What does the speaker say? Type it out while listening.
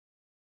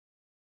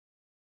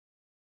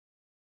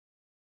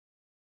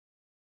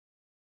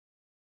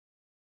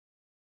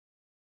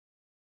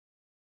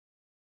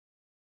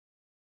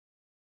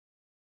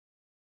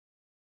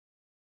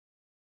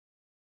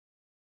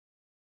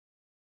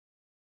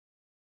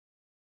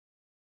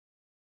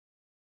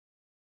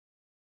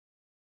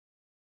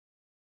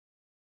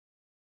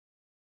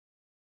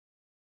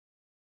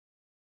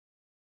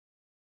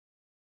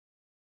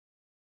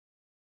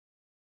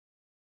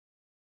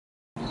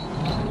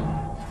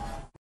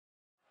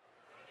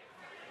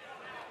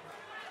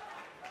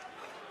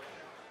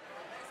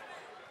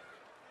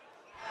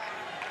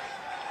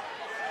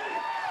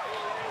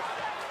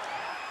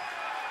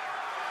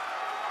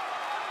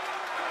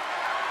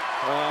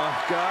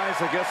guys.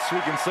 I guess we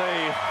can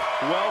say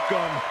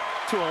welcome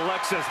to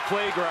Alexa's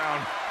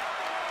playground.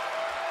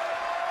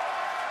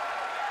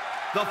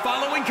 The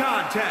following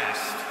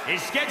contest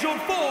is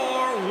scheduled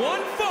for one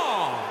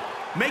fall.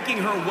 Making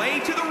her way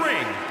to the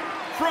ring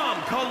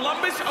from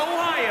Columbus,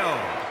 Ohio,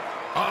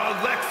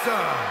 Alexa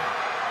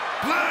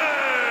Bliss.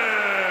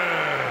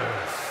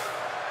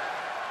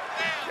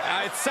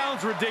 It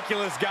sounds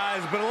ridiculous,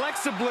 guys, but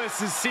Alexa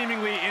Bliss is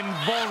seemingly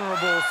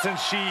invulnerable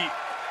since she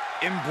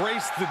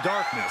embraced the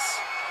darkness.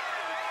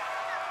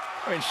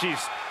 I mean, she's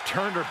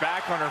turned her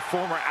back on her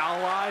former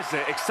allies,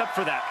 except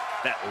for that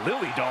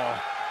Lily doll.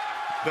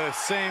 The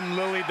same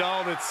Lily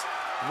doll that's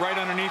right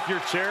underneath your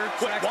chair,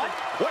 Saxton? What?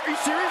 What? Are you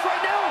serious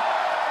right now?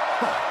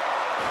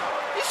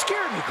 You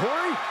scared me,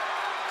 Corey.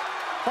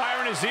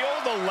 Byron, is the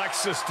old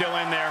Alexa still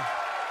in there?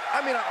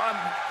 I mean, I'm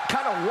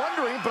kind of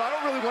wondering, but I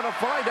don't really want to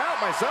find out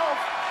myself.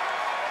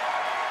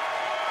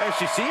 And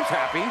she seems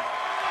happy.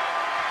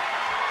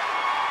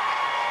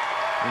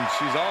 And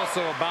she's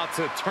also about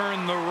to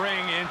turn the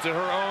ring into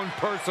her own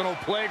personal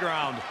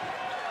playground.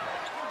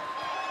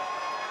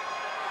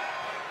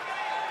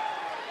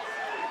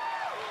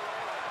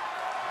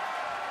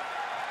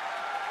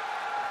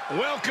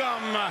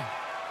 Welcome,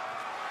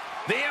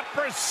 the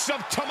Empress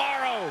of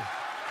Tomorrow,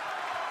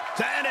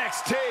 to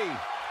NXT.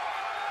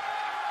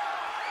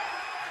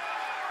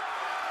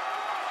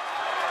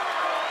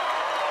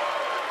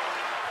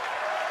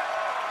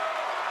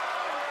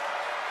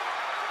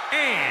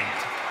 And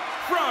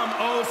from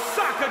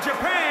Osaka,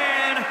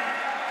 Japan,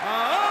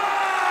 Asuka!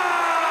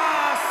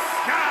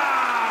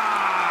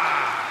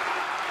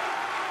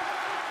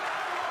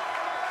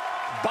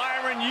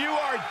 Byron, you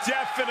are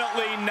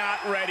definitely not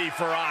ready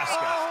for Asuka.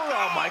 Oh, hold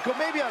on, Michael.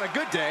 Maybe on a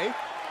good day.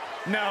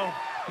 No,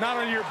 not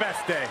on your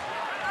best day.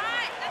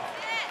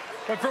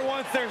 But for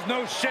once, there's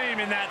no shame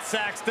in that,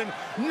 Saxton.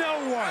 No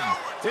one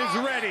is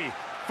ready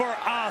for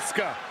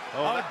Asuka.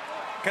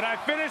 Can I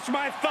finish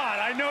my thought?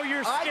 I know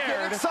you're scared.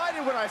 I get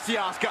excited when I see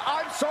Asuka.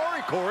 I'm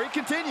sorry, Corey.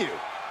 Continue.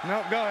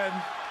 No, go ahead.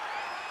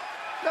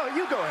 No,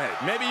 you go ahead.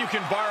 Maybe you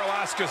can borrow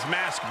Asuka's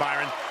mask,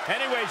 Byron.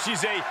 Anyway,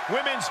 she's a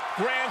Women's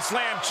Grand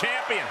Slam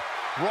champion.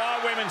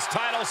 Raw Women's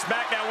title,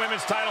 SmackDown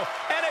Women's title,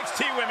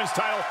 NXT Women's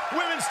title,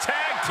 Women's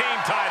Tag Team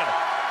title.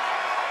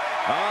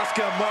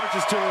 Asuka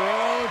marches to her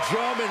own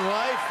drum in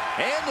life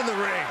and in the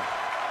ring.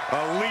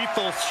 A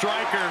lethal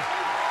striker.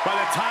 By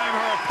the time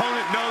her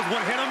opponent knows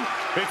what hit him,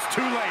 it's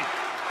too late.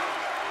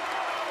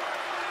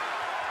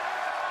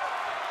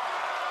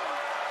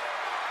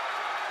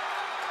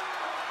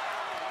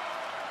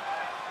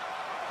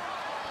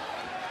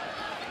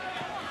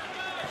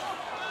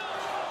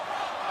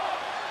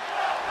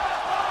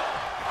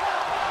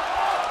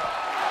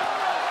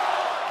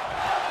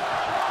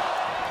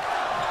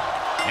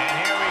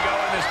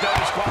 No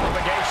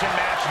disqualification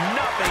match.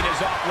 Nothing is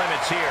off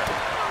limits here.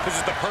 This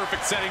is the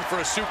perfect setting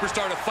for a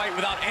superstar to fight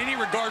without any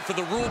regard for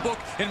the rule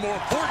book and, more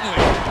importantly,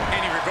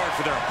 any regard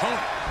for their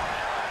opponent.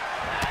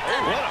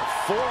 Oh, what a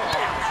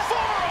forearm.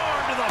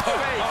 Forearm to the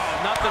face.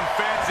 Oh, nothing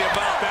fancy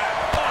about that.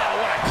 Oh,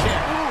 what a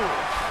kick.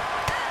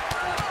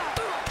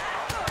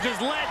 Just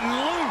letting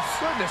loose.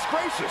 Goodness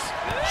gracious.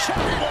 Shot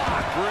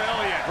block.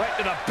 Brilliant. Right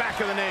to the back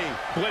of the knee.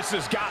 Bliss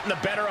has gotten the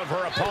better of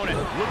her opponent.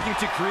 Looking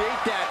to create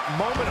that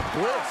moment of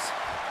bliss.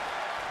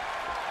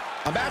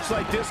 A match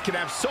like this can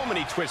have so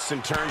many twists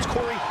and turns.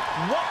 Corey,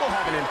 what will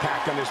have an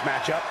impact on this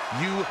matchup?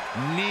 You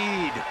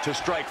need to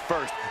strike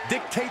first.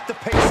 Dictate the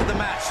pace of the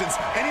match. Since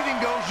anything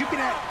goes, you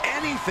can add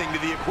anything to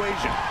the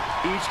equation.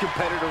 Each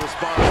competitor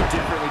responds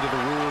differently to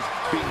the rules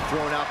being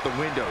thrown out the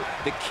window.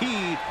 The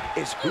key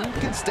is who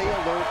can stay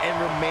alert and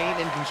remain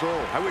in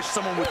control. I wish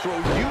someone would throw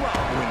you out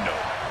the window.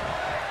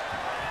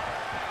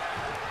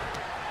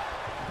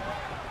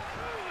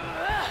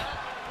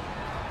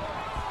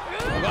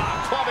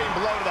 Clubbing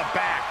blow to the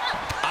back.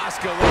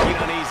 Asuka looking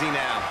uneasy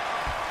now.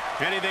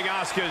 Anything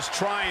Asuka is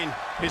trying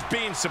is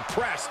being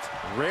suppressed.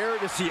 Rare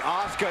to see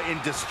Asuka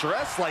in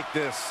distress like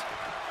this.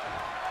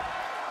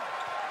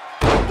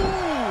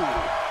 Ooh!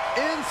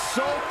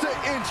 Insult to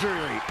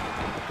injury.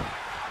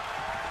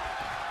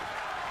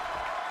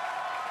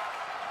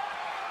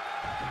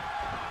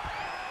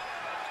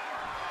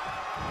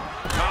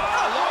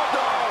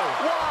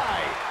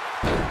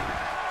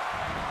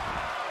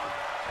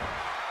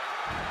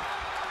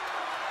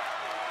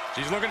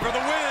 She's looking for the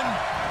win.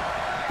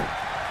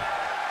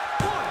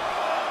 1,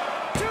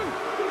 2,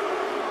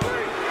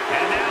 3.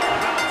 And that'll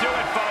about do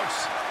it, folks.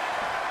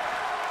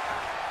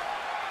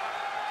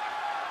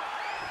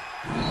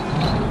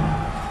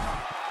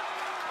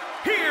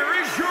 Here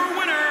is your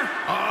winner,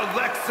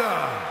 Alexa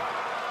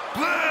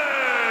Bliss.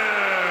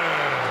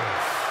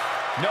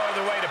 No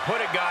other way to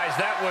put it, guys.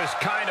 That was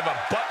kind of a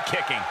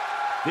butt-kicking.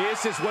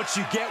 This is what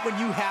you get when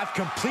you have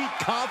complete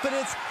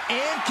confidence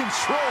and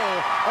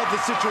control of the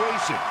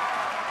situation.